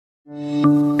Hi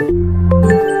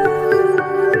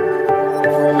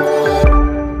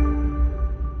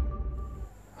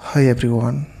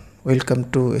everyone,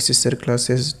 welcome to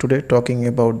shsirclasses. Today talking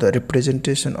about the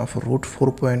representation of root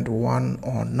 4.1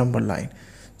 on number line.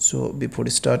 So before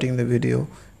starting the video,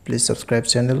 please subscribe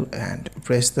channel and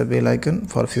press the bell icon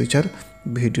for future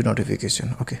video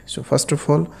notification. Okay, so first of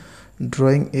all,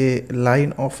 drawing a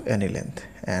line of any length,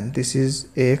 and this is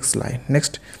AX line.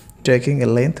 Next, taking a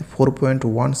length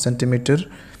 4.1 centimeter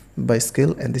by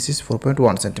scale, and this is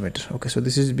 4.1 centimeter. Okay, so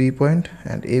this is B point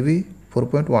and AB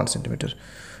 4.1 centimeter.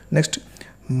 Next,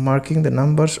 marking the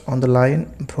numbers on the line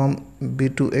from B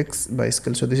to X by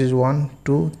scale. So this is 1,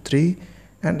 2, 3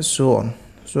 and so on.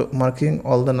 So marking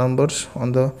all the numbers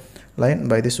on the line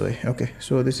by this way. Okay,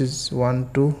 so this is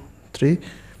 1, 2, 3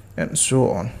 and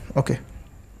so on. Okay,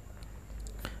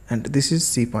 and this is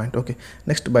C point. Okay,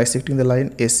 next, bisecting the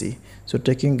line AC. So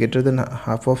taking greater than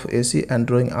half of AC and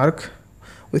drawing arc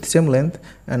with same length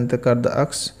and cut the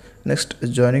arcs. Next,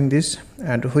 joining this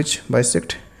and which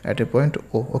bisect at a point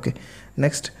O. Okay,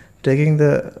 next, taking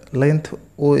the length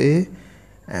OA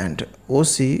and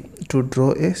OC to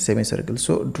draw a semicircle.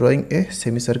 So drawing a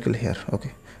semicircle here.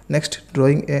 Okay, next,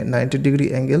 drawing a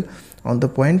 90-degree angle on the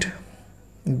point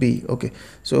B. Okay,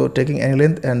 so taking any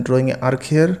length and drawing an arc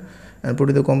here and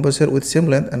putting the compass here with same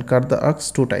length and cut the arcs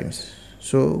 2 times.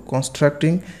 So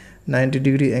constructing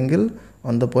 90-degree angle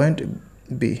on the point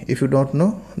B. If you don't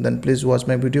know, then please watch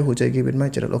my video which I give in my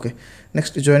channel. Okay,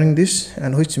 next, joining this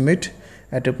and which meet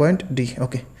at a point D.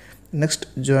 Okay, next,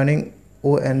 joining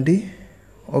O and D.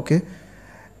 Okay,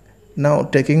 now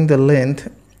taking the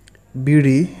length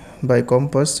BD by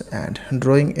compass and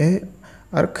drawing a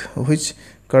arc which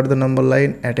cut the number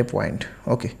line at a point.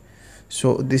 Okay,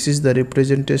 so this is the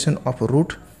representation of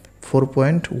root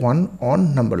 4.1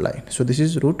 on number line. So this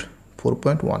is root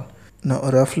 4.1. Now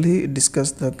roughly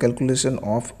discuss the calculation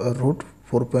of root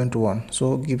 4.1.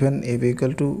 So given AB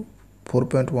equal to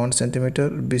 4.1 centimeter,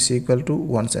 BC equal to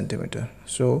 1 centimeter.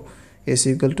 So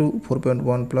AC equal to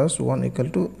 4.1 plus 1 equal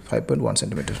to 5.1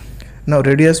 centimeter. Now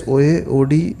radius OA,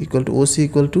 OD equal to OC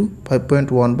equal to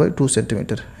 5.1 by 2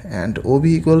 centimeter and OB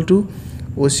equal to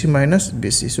OC minus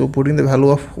BC. So putting the value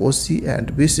of OC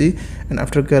and BC and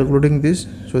after calculating this,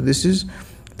 so this is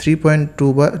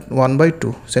 3.2 by 1 by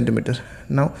 2 centimeter.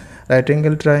 Now right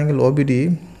angle triangle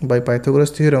OBD by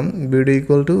Pythagoras theorem, BD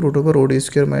equal to root over OD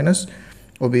square minus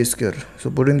OB square.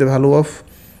 So putting the value of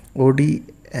OD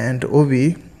and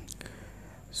OB.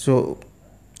 So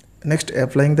next,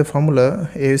 applying the formula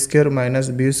A square minus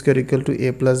B square equal to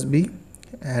A plus B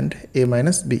and A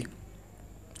minus B.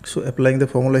 So applying the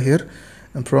formula here,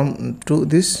 and from to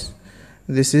this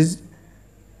is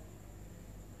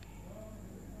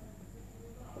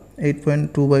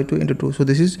 8.2 by 2 into 2. So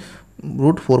this is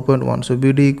root 4.1. So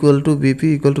BD equal to BP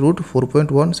equal to root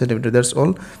 4.1 centimeter. That's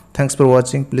all. Thanks for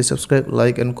watching. Please subscribe,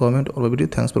 like and comment on my video.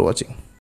 Thanks for watching.